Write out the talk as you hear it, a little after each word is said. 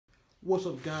What's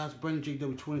up, guys? Brandon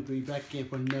JW23 back again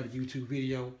for another YouTube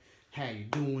video. How you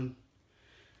doing?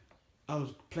 I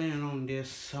was planning on this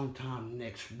sometime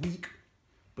next week,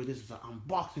 but this is an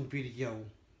unboxing video,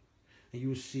 and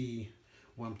you'll see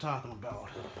what I'm talking about.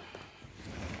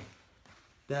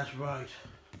 That's right,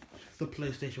 the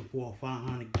PlayStation 4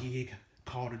 500 gig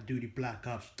Call of Duty Black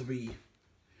Ops 3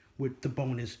 with the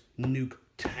bonus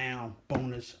Nuketown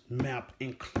bonus map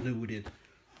included.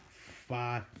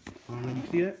 500, you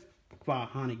see that?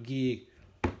 500 gig.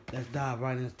 Let's dive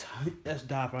right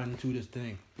into this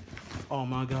thing. Oh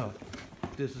my god,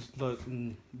 this is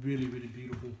looking really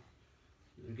beautiful.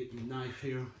 Get your knife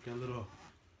here. Got a little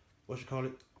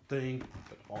thing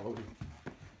all over.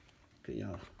 Okay,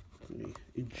 y'all. Let me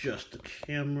adjust the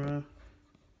camera.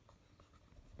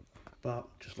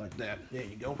 About just like that. There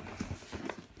you go.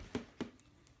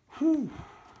 Whew.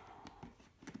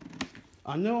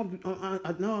 I know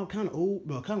I'm kind of old,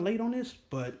 but kind of late on this,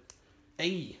 but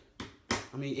hey,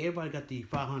 I mean, everybody got the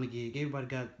 500 gig, everybody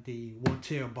got the 1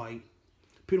 terabyte.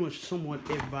 Pretty much, somewhat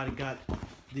everybody got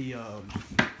the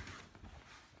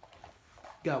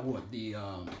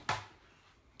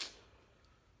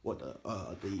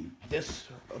this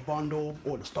bundle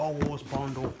or the Star Wars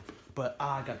bundle, but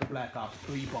I got the Black Ops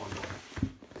 3 bundle.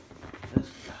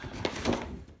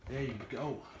 There you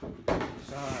go.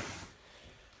 Inside.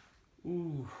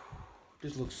 Ooh,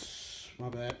 this looks, my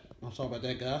bad. I'm sorry about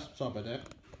that, guys. Sorry about that.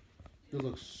 This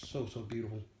looks so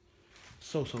beautiful.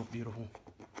 So beautiful.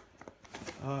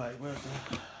 Alright, where's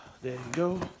that? There you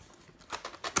go.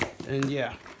 And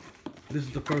yeah, this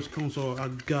is the first console I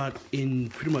got in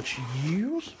pretty much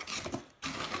years.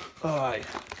 Alright.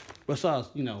 Besides,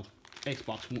 you know, the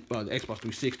Xbox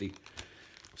 360.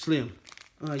 Slim.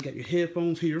 Alright, you got your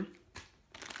headphones here.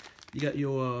 You got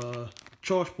your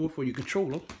charge port for your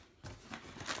controller.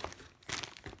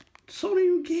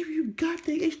 Sony gave you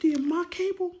goddamn HDMI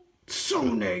cable?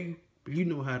 Sony! You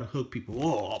know how to hook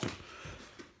people up.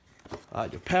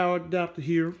 Your power adapter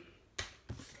here.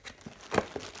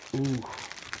 Ooh.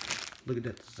 Look at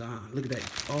that design. Look at that.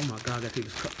 Oh my god, I gotta take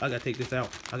this out.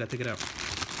 I gotta take it out.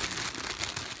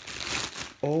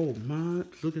 Oh my,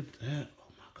 look at that.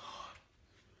 Oh my god.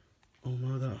 Oh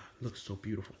my god. Looks so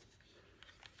beautiful.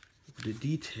 The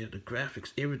detail, the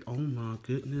graphics, everything. Oh my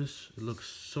goodness. It looks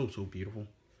so beautiful.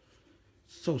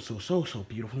 So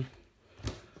beautiful.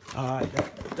 Alright,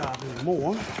 dive in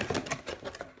more.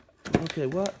 Okay,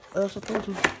 what else supposed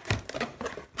to?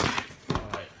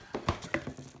 Alright.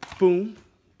 Boom.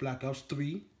 Black Ops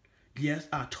 3. Yes,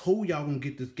 I told y'all gonna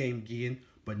get this game again,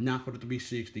 but not for the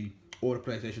 360 or the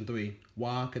PlayStation 3.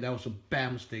 Why? Because that was a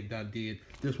bad mistake that I did.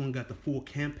 This one got the full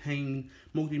campaign,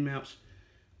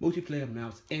 multiplayer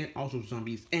maps, and also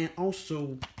zombies, and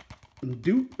also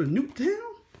Nuketown.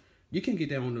 You can get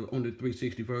that on the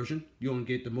 360 version. You're gonna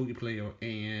get the multiplayer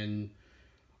and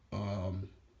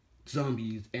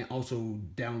zombies, and also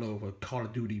download for Call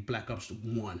of Duty Black Ops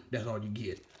 1. That's all you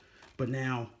get. But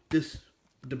now the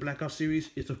Black Ops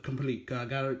series is a complete. I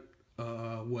got it.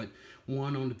 1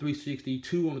 on the 360,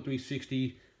 2 on the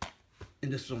 360,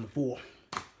 and this is on the 4.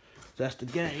 So that's the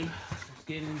game. Let's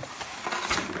get in.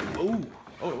 Oh,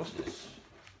 what's this?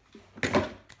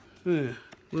 Yeah,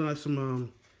 we like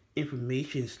some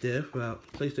information stuff about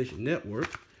PlayStation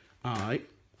Network. Alright.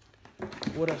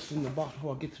 What else in the box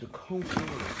before I get to the console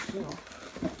itself?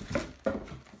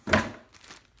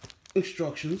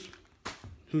 Instructions.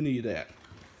 Who needed that?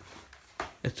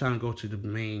 It's time to go to the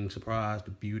main surprise,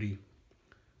 the beauty.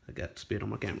 I got spit on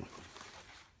my camera.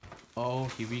 Oh,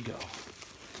 here we go.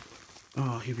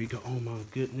 Oh, here we go. Oh my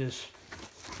goodness.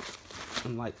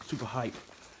 I'm like super hyped.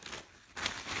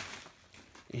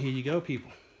 And here you go,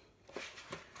 people.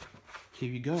 Here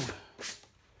you go.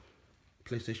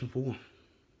 PlayStation 4.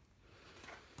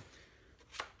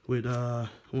 With, I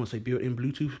want to say built-in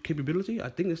Bluetooth capability. I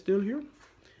think it's still here.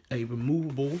 A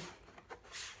removable.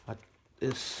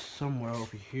 It's somewhere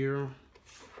over here.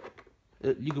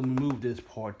 You can remove this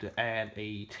part to add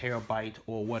a terabyte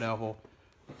or whatever.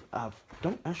 I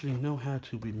don't actually know how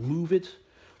to remove it.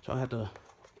 So I have to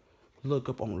look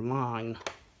up online.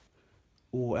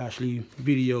 Or actually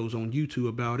videos on YouTube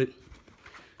about it.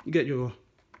 You got your,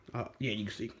 yeah, you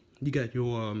can see. You got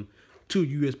your 2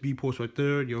 USB ports right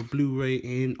there, your Blu-ray,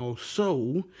 and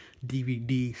also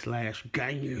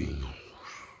DVD/gaming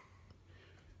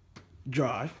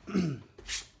drive.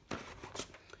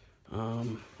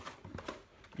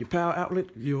 Your power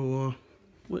outlet, your,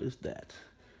 what is that?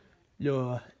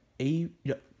 Your aux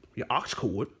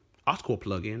cord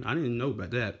plug-in. I didn't know about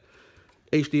that.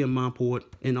 HDMI port,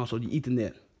 and also the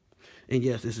Ethernet. And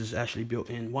yes, this is actually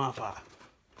built-in Wi-Fi.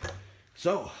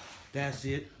 So that's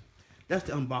it. That's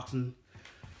the unboxing.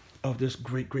 of this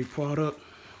great product,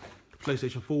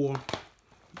 PlayStation 4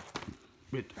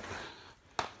 with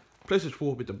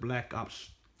the Black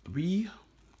Ops 3.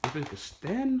 If it could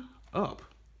stand up,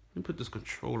 let me put this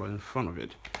controller in front of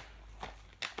it.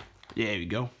 There we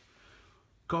go.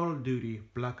 Call of Duty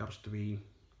Black Ops 3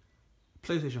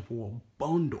 PlayStation 4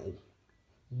 bundle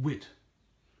with,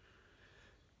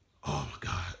 oh my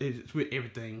god, it's with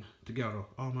everything together.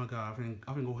 Oh my god, I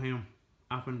can go ham.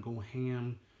 I can go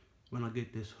ham when I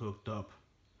get this hooked up.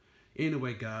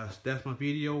 Anyway, guys, that's my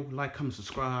video. Like, comment,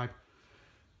 subscribe.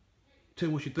 Tell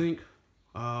me what you think.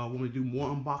 Want me to do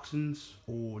more unboxings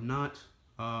or not?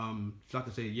 Like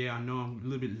I said, yeah, I know I'm a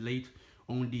little bit late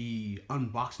on the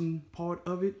unboxing part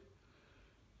of it,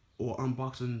 or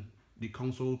unboxing the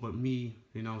consoles, but me,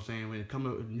 you know what I'm saying, when it comes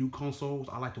up with new consoles,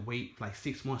 I like to wait like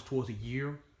 6 months towards a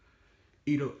year.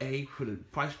 Either A, for the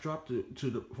price drop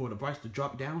for the price to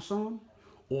drop down some,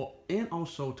 and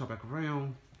also to back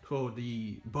around for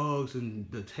the bugs and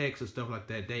the text and stuff like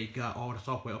that. They got all the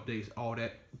software updates, all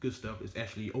that good stuff is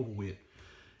actually over with,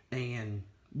 and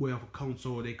whatever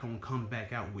console they gonna come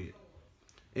back out with.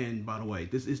 And by the way,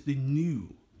 this is the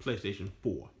new PlayStation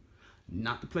 4,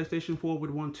 not the PlayStation 4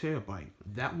 with 1 terabyte.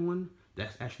 That one,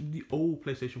 that's actually the old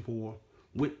PlayStation 4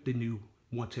 with the new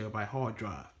 1 terabyte hard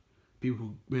drive. People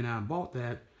who went out and bought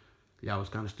that, y'all was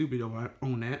kind of stupid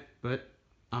on that, but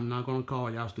I'm not gonna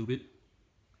call y'all stupid.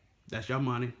 That's your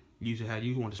money. Use it how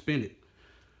you want to spend it.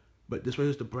 But this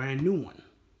is the brand new one,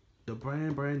 the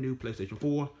brand new PlayStation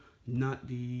 4, not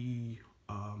the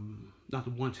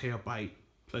 1 terabyte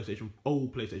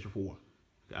old PlayStation 4.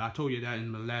 I told you that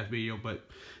in the last video, but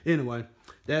anyway,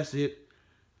 that's it.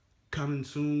 Coming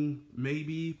soon,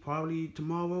 maybe, probably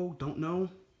tomorrow, don't know.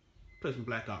 Play some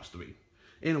Black Ops 3.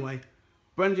 Anyway,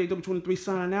 Brandon JW23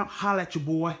 signing out. Holla at your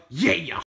boy. Yeah!